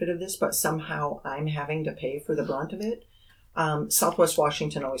the benefit of this, but somehow I'm having to pay for the brunt of it. Southwest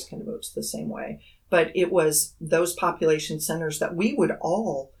Washington always kind of votes the same way. But it was those population centers that we would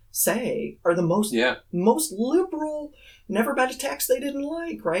all say are the most liberal, never bet a tax they didn't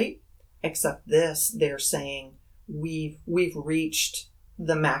like, right? Except this, they're saying we've reached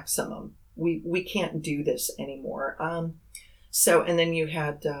the maximum. We can't do this anymore. And then you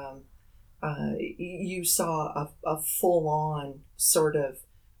had you saw a full on sort of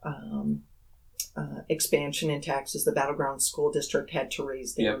expansion in taxes. The Battleground School District had to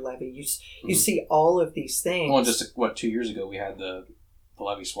raise their levy. You see all of these things. Well, just 2 years ago we had the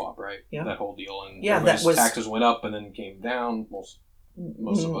levy swap, right? Yeah. That whole deal, and taxes went up and then came down.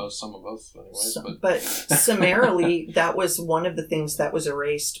 Most of us, some of us, anyways. But summarily, that was one of the things that was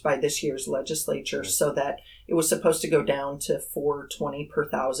erased by this year's legislature, so that it was supposed to go down to $420 per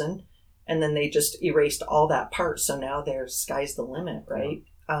thousand, and then they just erased all that part. So now there's sky's the limit, right?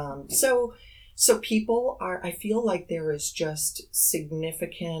 So people are, I feel like there is just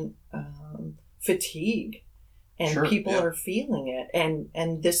significant fatigue, and people are feeling it.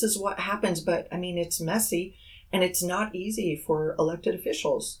 And this is what happens. But I mean, it's messy and it's not easy for elected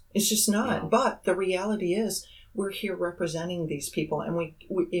officials. It's just not. No. But the reality is we're here representing these people. And we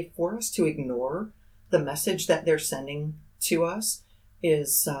if for us to ignore the message that they're sending to us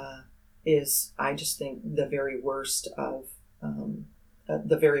is I just think the very worst of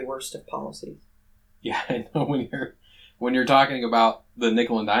policies. Yeah, I know when you're talking about the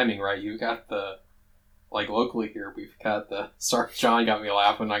nickel and diming, right? You've got locally here, we've got sorry, John got me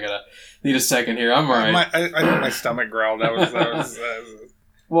laughing. I need a second here. I'm all right. I think my stomach growled. That was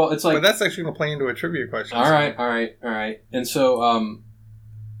well, it's like, but that's actually going to play into a trivia question. All right. And so,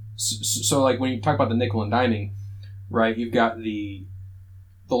 so like when you talk about the nickel and diming, right? You've got the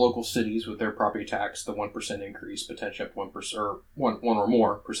local cities with their property tax, the 1% increase, potentially up 1% or one or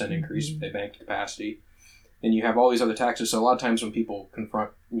more percent increase if they bank capacity. And you have all these other taxes. So a lot of times when people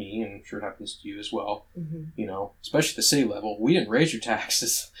confront me, and I'm sure it happens to you as well, especially at the city level, we didn't raise your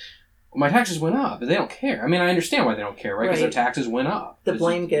taxes. Well, my taxes went up, but they don't care. I mean, I understand why they don't care, right? Because their taxes went up. The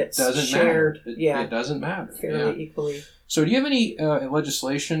blame gets shared. It doesn't matter. Fairly equally. So do you have any new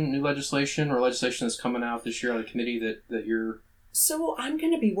legislation or legislation that's coming out this year out of committee that you're... So I'm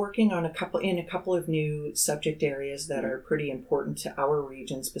going to be working on a couple of new subject areas that are pretty important to our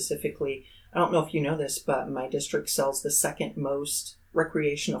region specifically. I don't know if you know this, but my district sells the second most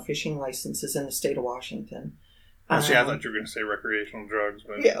recreational fishing licenses in the state of Washington. See, I thought you were going to say recreational drugs,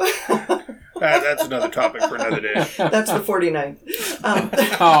 but that's another topic for another day. That's the 49th.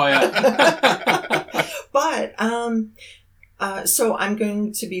 Oh, yeah. But, so I'm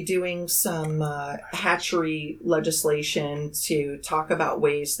going to be doing some hatchery legislation to talk about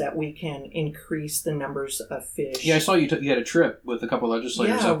ways that we can increase the numbers of fish. Yeah, I saw you had a trip with a couple of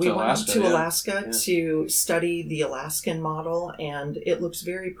legislators up to Alaska. We went up to Alaska to study the Alaskan model, and it looks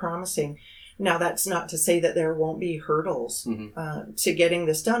very promising. Now, that's not to say that there won't be hurdles to getting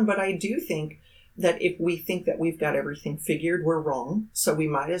this done, but I do think that if we think that we've got everything figured, we're wrong. So we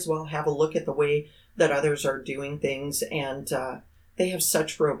might as well have a look at the way that others are doing things, and they have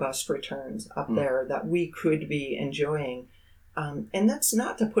such robust returns up there that we could be enjoying. And that's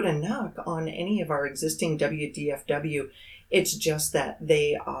not to put a knock on any of our existing WDFW. It's just that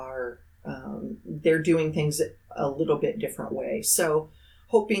they are they're doing things a little bit different way. So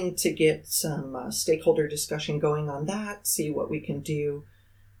hoping to get some stakeholder discussion going on that, see what we can do.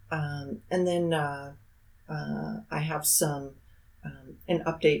 And then I have some an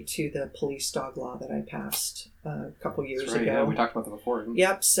update to the police dog law that I passed a couple years That's right, ago. yeah, we talked about that before.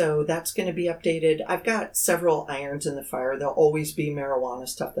 Yep, so that's going to be updated. I've got several irons in the fire. There'll always be marijuana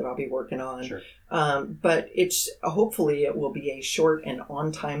stuff that I'll be working on. Sure. But hopefully it will be a short and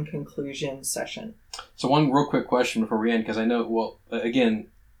on-time conclusion session. So one real quick question before we end, because I know, well, again,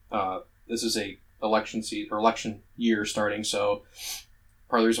 this is a election year starting, so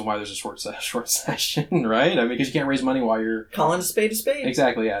part of the reason why there's a short session, right? I mean, because you can't raise money while you're Calling a spade a spade.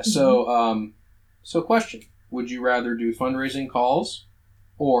 Exactly, yeah. So question: would you rather do fundraising calls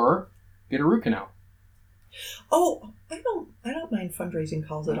or get a root canal? Oh, I don't mind fundraising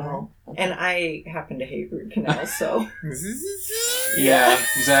calls at all, and I happen to hate root canals, so. Yeah,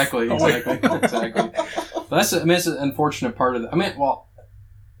 exactly. But that's it's an unfortunate part of the.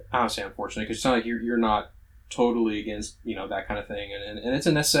 I don't say unfortunate because it's not like you're not totally against that kind of thing, and it's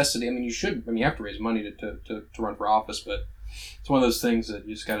a necessity. I mean, you have to raise money to run for office, but it's one of those things that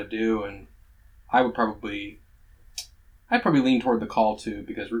you just got to do. And I'd probably lean toward the call too,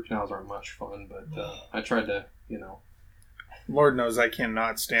 because root canals aren't much fun. But I tried to, Lord knows I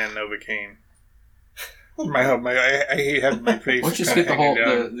cannot stand Novocaine. I hate having my face. Why don't you skip the whole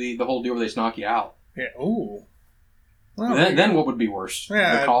deal where they just knock you out? Yeah. Ooh. Well, then what would be worse?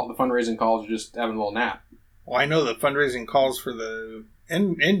 Yeah, the fundraising calls are just having a little nap. Well, I know the fundraising calls for the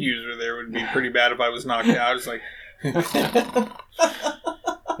end user there would be pretty bad if I was knocked out. It's like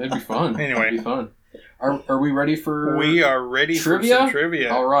that'd be fun. Anyway, it'd be fun. Are we ready for? We are ready trivia? For some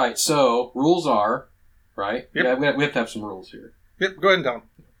trivia. All right. So rules are right. Yep. Yeah, we have to have some rules here. Yep. Go ahead and tell them.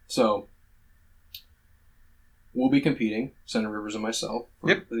 So we'll be competing, Senator Rivers and myself,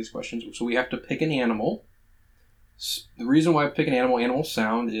 for these questions. So we have to pick an animal. The reason why I pick an animal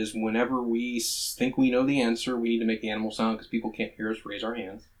sound is whenever we think we know the answer, we need to make the animal sound because people can't hear us raise our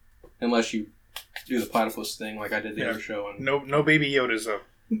hands. Unless you do the platypus thing like I did the other show. And no baby Yodas though.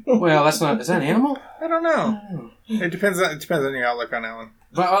 Well, that's not. Is that an animal? I don't know. It depends on your outlook on that one.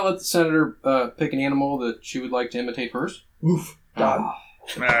 But I'll let the senator pick an animal that she would like to imitate first. Oof. Dog.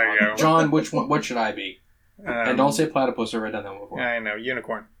 There you go. John, what should I be? And don't say platypus. I've done that one before. I know.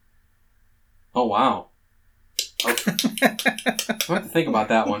 Unicorn. Oh wow. Okay. I have to think about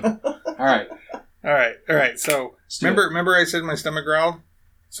that one. All right. So remember I said my stomach growled?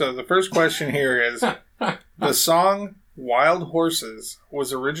 So the first question here is the song Wild Horses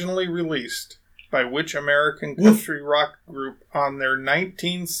was originally released by which American country rock group on their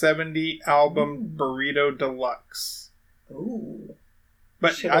 1970 album Burrito Deluxe? Ooh.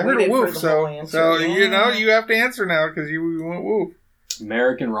 But Should've I heard a waited for woof, the so whole answer. you have to answer now because you went woof.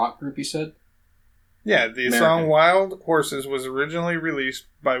 American rock group, you said? Yeah, the song Wild Horses was originally released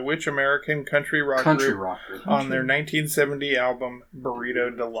by which American country rock group on their 1970 album Burrito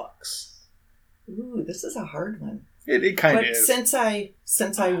Deluxe? Ooh, this is a hard one. It kind of but is. Since I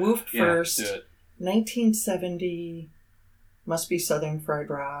woofed first, do it. 1970 must be Southern Fried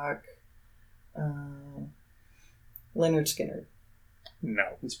Rock. Leonard Skinner.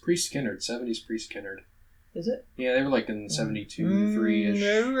 No. It's pre-Skinnerd. 70s pre-Skinnerd. Is it? Yeah, they were like in 72, 3-ish.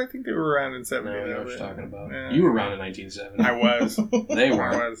 No, I think they were around in 70. No, I know what you're talking about. Yeah. You were around in 1970. I was. They were.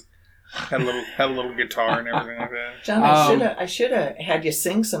 I was. Had a little guitar and everything like that. John, I should have had you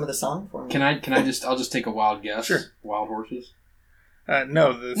sing some of the song for me. I'll just take a wild guess. Sure. Wild Horses?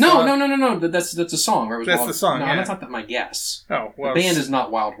 No. No. That's a song. Right? That's the song. No, yeah. that's not my guess. Oh, well. The band is not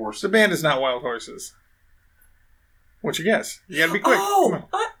Wild Horses. The band is not Wild Horses. What's your guess? You gotta be quick.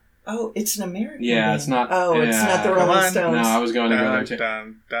 Oh, it's an American. Yeah, band. it's not. Oh, it's not the Rolling Stones. No, I was going to go there too.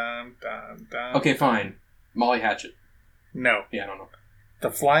 Dun. Okay, fine. Molly Hatchet. No. Yeah, I don't know.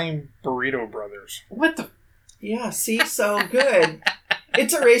 The Flying Burrito Brothers. What the? Yeah, see, so good.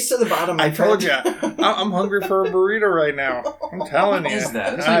 It's a race to the bottom. I told you. I'm hungry for a burrito right now. I'm telling you. What is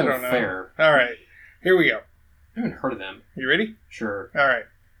that? That's I not don't even know. fair. All right, here we go. I haven't heard of them. You ready? Sure. All right.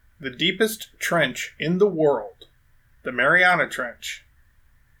 The deepest trench in the world, the Mariana Trench,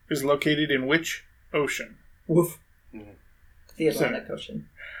 is located in which ocean? Woof. The Atlantic Ocean.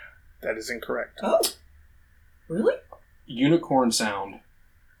 That is incorrect. Oh, really? Unicorn Sound.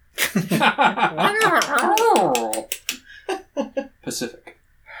 Pacific.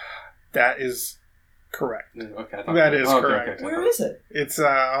 That is correct. Okay, that is correct. Okay. Where is it? It's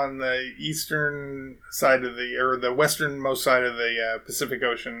on the eastern side of the westernmost side of the Pacific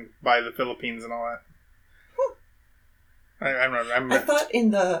Ocean by the Philippines and all that. I thought in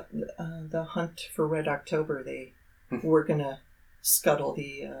the hunt for Red October they were gonna scuttle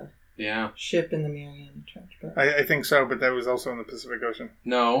the ship in the Mariana Trench. But I think so, but that was also in the Pacific Ocean.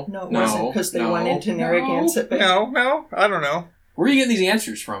 No, it wasn't because they went into Narragansett Bay. No, I don't know. Where are you getting these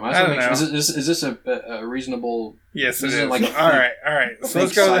answers from? I don't know. Is this a reasonable... Yes, it This is. isn't like a All right. So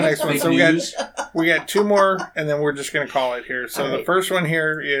let's go to the next one. fake So news? we got two more, and then we're just going to call it here. So All the right. first one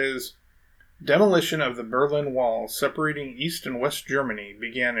here is demolition of the Berlin Wall separating East and West Germany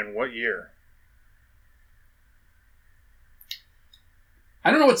began in what year?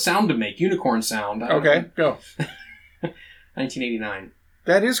 I don't know what sound to make. Unicorn sound. I don't Okay, know. go. 1989.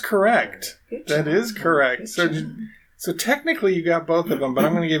 That is correct. Good That job. is correct. Good So job. technically you got both of them, but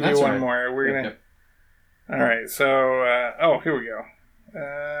I'm going to give you That's one right. more. We're gonna. Yep. All right. So here we go.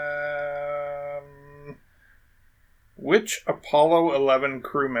 Which Apollo 11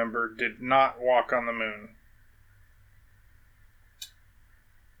 crew member did not walk on the moon?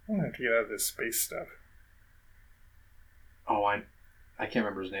 I'm gonna have to get out of this space stuff. Oh, I can't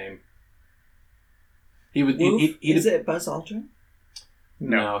remember his name. He was. Wolf? He Is it Buzz Aldrin?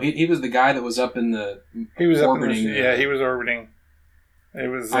 No, he was the guy that was up in the. he was orbiting. Up in the, yeah, he was orbiting. It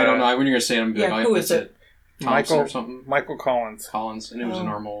was. I don't know. When you're gonna say it, I'm Yeah, like, who that's is it? Thompson Michael or something. Michael Collins. Collins, and it was a Oh.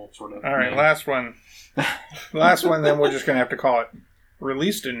 normal sort of. All right, name. last one. Last one, then we're just going to have to call it.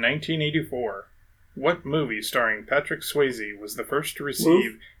 Released in 1984, what movie starring Patrick Swayze was the first to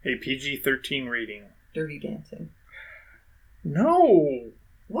receive a PG-13 rating? Dirty Dancing. No!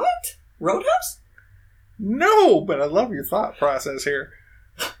 What? Roadhouse? No! But I love your thought process here.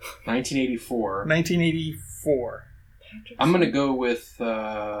 1984. 1984. Patrick I'm gonna go with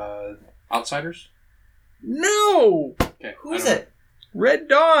Outsiders. No! Okay. Who is I don't it? Red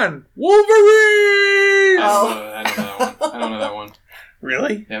Dawn! Wolverine! know. I don't know that one. I don't know that one.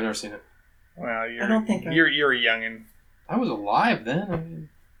 Really? Yeah, I've never seen it. Well, you're I don't think I- you're a youngin'. I was alive then. I mean,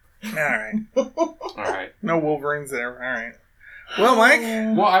 All right. all right. No Wolverines there. All right. Well, Mike,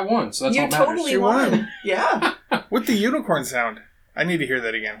 Well, I won, so that's you all that matters. totally You won. won. Yeah. with the unicorn sound. I need to hear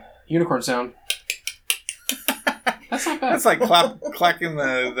that again. Unicorn sound. That's not bad. That's like clacking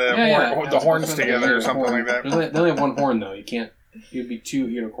the That's horns like together or a something horn. like that. They only have one horn though. You can't. It'd be two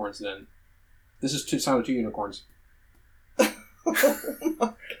unicorns then. This is sound of two unicorns.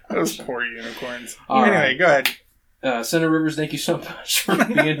 Those poor unicorns. All Anyway, right. go ahead. Senator Rivers, thank you so much for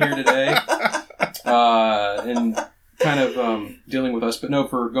being here today and kind of dealing with us. But no,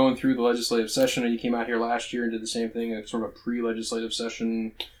 for going through the legislative session. You came out here last year and did the same thing, a sort of a pre-legislative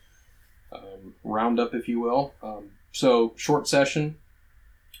session roundup, if you will. So, short session.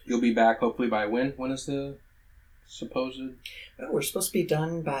 You'll be back hopefully by when? When is the supposed... Oh, we're supposed to be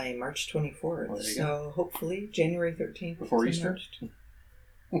done by March 24th. Well, there you So hopefully January 13th. Before is Easter? March.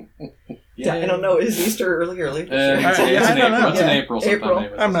 Yeah, I don't know. Is Easter early or late this year? It's I in don't April. know. It's in Yeah. April sometime.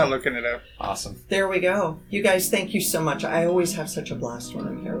 April. I'm not looking it up. Awesome. There we go. You guys, thank you so much. I always have such a blast when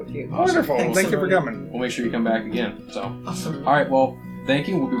I'm here with you. Wonderful. Thanks Thank a you for million. coming. We'll make sure you come back again. So, Awesome. all right. Well, thank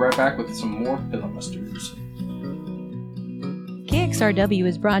you. We'll be right back with some more filibusters. KXRW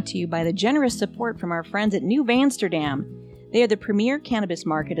is brought to you by the generous support from our friends at New Amsterdam. They are the premier cannabis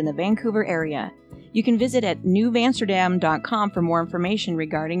market in the Vancouver area. You can visit at newamsterdam.com for more information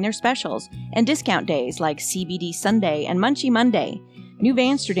regarding their specials and discount days like CBD Sunday and Munchie Monday. New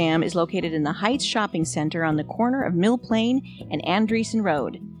Amsterdam is located in the Heights Shopping Center on the corner of Mill Plain and Andreessen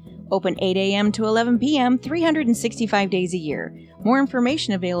Road. Open 8 a.m. to 11 p.m. 365 days a year. More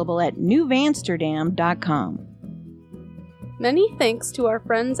information available at newamsterdam.com. Many thanks to our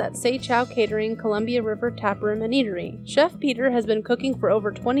friends at Say Chow Catering, Columbia River Taproom and Eatery. Chef Peter has been cooking for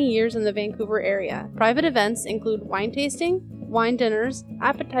over 20 years in the Vancouver area. Private events include wine tasting, wine dinners,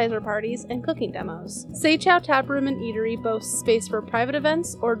 appetizer parties, and cooking demos. Say Chow Taproom and Eatery boasts space for private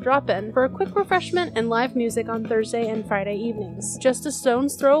events or drop-in for a quick refreshment and live music on Thursday and Friday evenings. Just a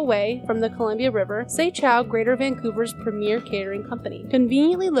stone's throw away from the Columbia River, Say Chow, Greater Vancouver's premier catering company.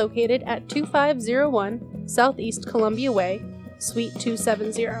 Conveniently located at 2501 Southeast Columbia Way, Suite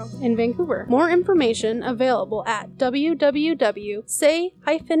 270 in Vancouver. More information available at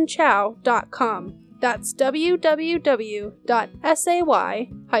www.say-chow.com. That's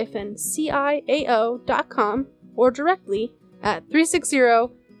www.say-ciao.com or directly at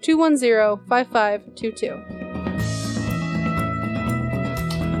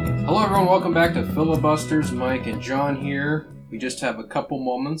 360-210-5522. Hello, everyone. Welcome back to Filibusters. Mike and John here. We just have a couple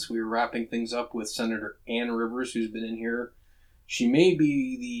moments. We were wrapping things up with Senator Ann Rivers, who's been in here. She may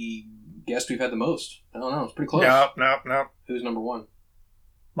be the guest we've had the most. I don't know. It's pretty close. Nope. Who's number one?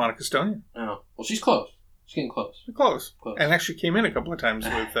 Monica Stonian. Oh, well, she's close. She's getting close. Close. Close. And actually came in a couple of times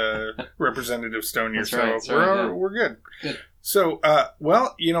with Representative Stonier, That's so right, that's right, yeah. we're good. Good. So,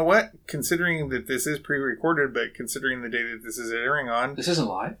 well, you know what? Considering that this is pre-recorded, but considering the day that this is airing on, This isn't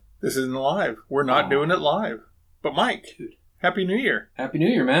live? this isn't live. We're not Oh. doing it live. But Mike, Dude. Happy Happy New Year. Happy New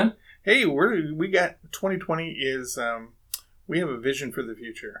Year, man. Hey, we got 2020 is We have a vision for the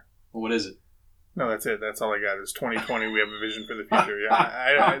future. What is it? No, that's it. That's all I got is 2020. We have a vision for the future.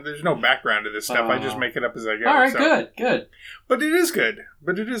 Yeah, there's no background to this stuff. I just make it up as I go. All right, good. But it is good.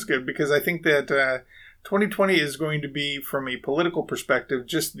 Because I think that 2020 is going to be, from a political perspective,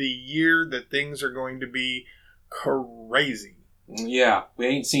 just the year that things are going to be crazy. Yeah, we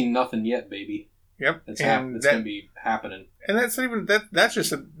ain't seen nothing yet, baby. Yep, it's going to be happening. And that's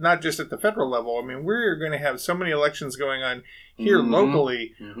not just at the federal level. I mean, we're going to have so many elections going on here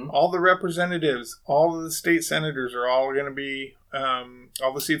locally. Mm-hmm. All the representatives, all of the state senators are all going to be.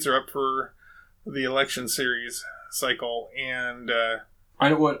 All the seats are up for the election series cycle, and I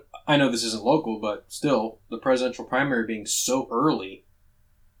know this isn't local, but still, the presidential primary being so early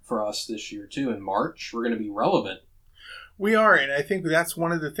for us this year too. In March, we're going to be relevant. We are, and I think that's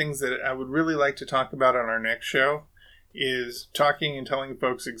one of the things that I would really like to talk about on our next show, is talking and telling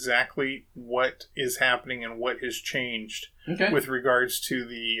folks exactly what is happening and what has changed with regards to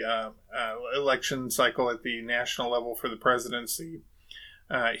the election cycle at the national level for the presidency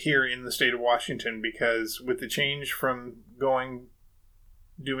here in the state of Washington. Because with the change from doing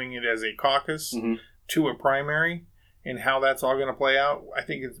it as a caucus to a primary, and how that's all going to play out, I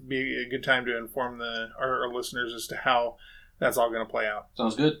think it'd be a good time to inform our listeners as to how that's all going to play out.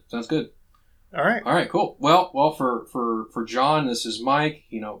 Sounds good. All right, cool. Well, for John, this is Mike.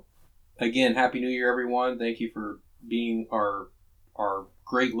 Again, Happy New Year, everyone. Thank you for being our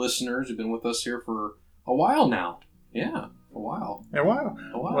great listeners who've been with us here for a while now. Yeah, a while.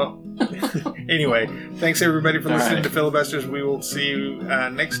 Well, anyway, thanks everybody for listening to Filibusters. We will see you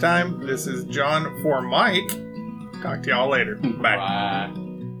next time. This is John for Mike. Talk to y'all later. Bye.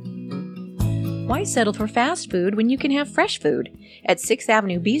 Why settle for fast food when you can have fresh food? At 6th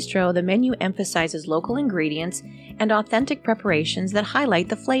Avenue Bistro, the menu emphasizes local ingredients and authentic preparations that highlight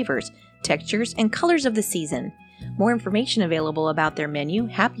the flavors, textures, and colors of the season. More information available about their menu,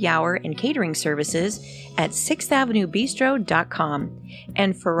 happy hour, and catering services at 6thAvenueBistro.com.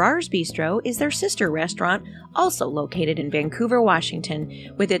 And Farrar's Bistro is their sister restaurant, also located in Vancouver,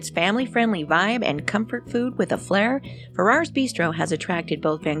 Washington. With its family-friendly vibe and comfort food with a flair, Farrar's Bistro has attracted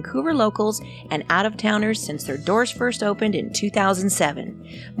both Vancouver locals and out-of-towners since their doors first opened in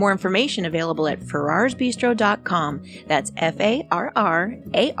 2007. More information available at FarrarsBistro.com. That's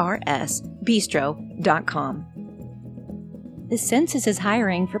FARRARS Bistro.com. The census is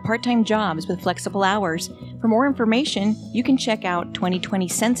hiring for part-time jobs with flexible hours. For more information, you can check out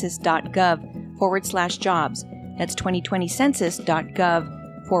 2020census.gov/jobs. That's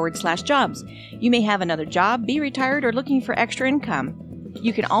 2020census.gov/jobs. You may have another job, be retired, or looking for extra income.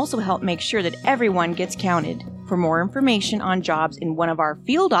 You can also help make sure that everyone gets counted. For more information on jobs in one of our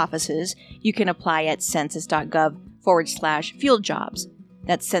field offices, you can apply at census.gov/fieldjobs.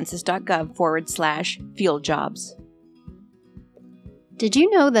 That's census.gov/fieldjobs. Did you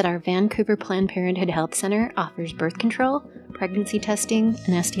know that our Vancouver Planned Parenthood Health Center offers birth control, pregnancy testing,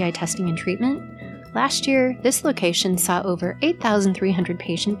 and STI testing and treatment? Last year, this location saw over 8,300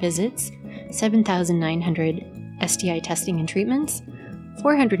 patient visits, 7,900 STI testing and treatments,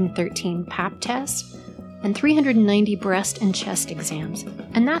 413 Pap tests, and 390 breast and chest exams,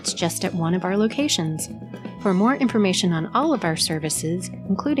 and that's just at one of our locations. For more information on all of our services,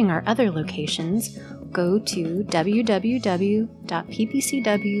 including our other locations, go to www.ppcw.org.